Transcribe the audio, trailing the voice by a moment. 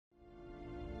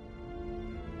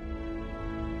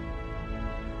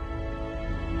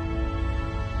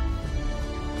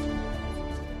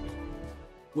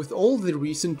With all the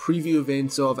recent preview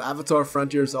events of Avatar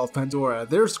Frontiers of Pandora,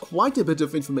 there's quite a bit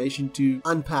of information to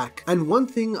unpack, and one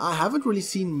thing I haven't really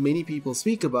seen many people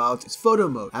speak about is photo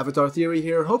mode. Avatar Theory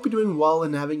here, hope you're doing well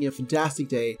and having a fantastic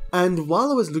day. And while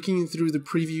I was looking through the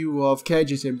preview of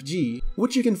KJSMG,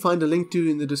 which you can find a link to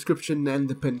in the description and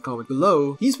the pinned comment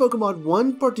below, he spoke about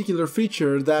one particular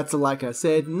feature that, like I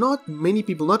said, not many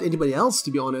people, not anybody else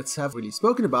to be honest, have really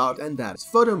spoken about, and that is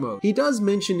photo mode. He does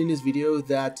mention in his video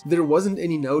that there wasn't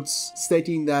any notes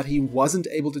stating that he wasn't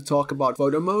able to talk about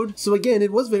photo mode. So again,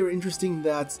 it was very interesting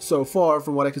that so far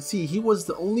from what I could see, he was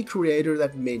the only creator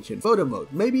that mentioned photo mode.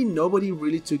 Maybe nobody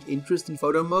really took interest in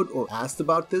photo mode or asked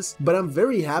about this, but I'm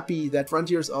very happy that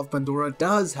Frontiers of Pandora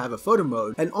does have a photo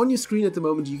mode, and on your screen at the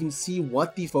moment you can see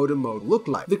what the photo mode looked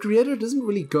like. The creator doesn't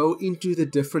really go into the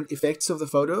different effects of the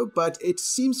photo, but it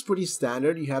seems pretty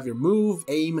standard. You have your move,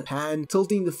 aim, pan,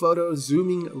 tilting the photo,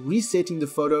 zooming, resetting the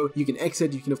photo, you can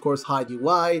exit, you can of course hide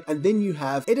UI, and then you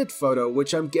have edit photo,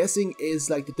 which I'm guessing is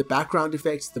like the background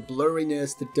effects, the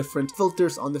blurriness, the different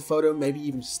filters on the photo, maybe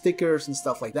even stickers and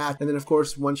stuff like that. And then of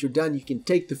course once you're done, you can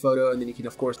take the photo and then you can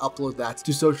of course upload that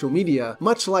to social media,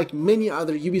 much like many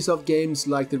other Ubisoft games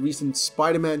like the recent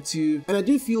Spider-Man 2. And I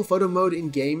do feel photo mode in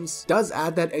games does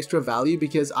add that extra value,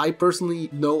 because I personally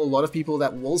know a lot of people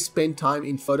that will spend time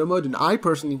in photo mode, and I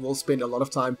personally will spend a lot of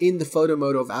time in the photo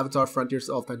mode of Avatar Frontiers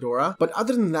of Pandora. But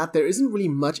other than that, there isn't really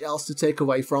much else to take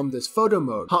away from this photo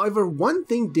mode. However, one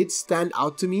thing did stand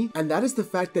out to me, and that is the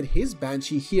fact that his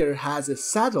Banshee here has a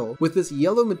saddle with this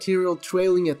yellow material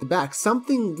trailing at the back,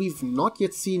 something we've not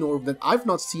yet seen, or that I've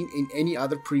not seen in any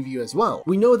other preview as well.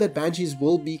 We know that Banshees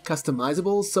will be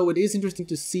customizable, so it is interesting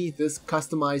to see this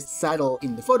customized saddle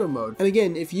in the photo mode. And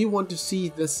again, if you want to see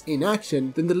this in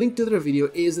action, then the link to their video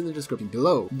is in the description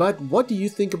below. But what do you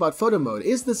think about photo mode?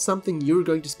 Is this something you're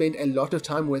going to spend a lot of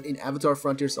time with in Avatar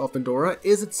Frontiers of Pandora?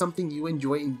 Is it something you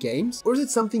enjoy in games, or is it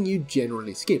something you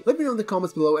generally skip? Let me know in the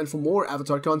comments below, and for more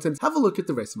Avatar content, have a look at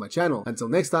the rest of my channel. Until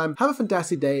next time, have a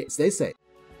fantastic day, stay safe.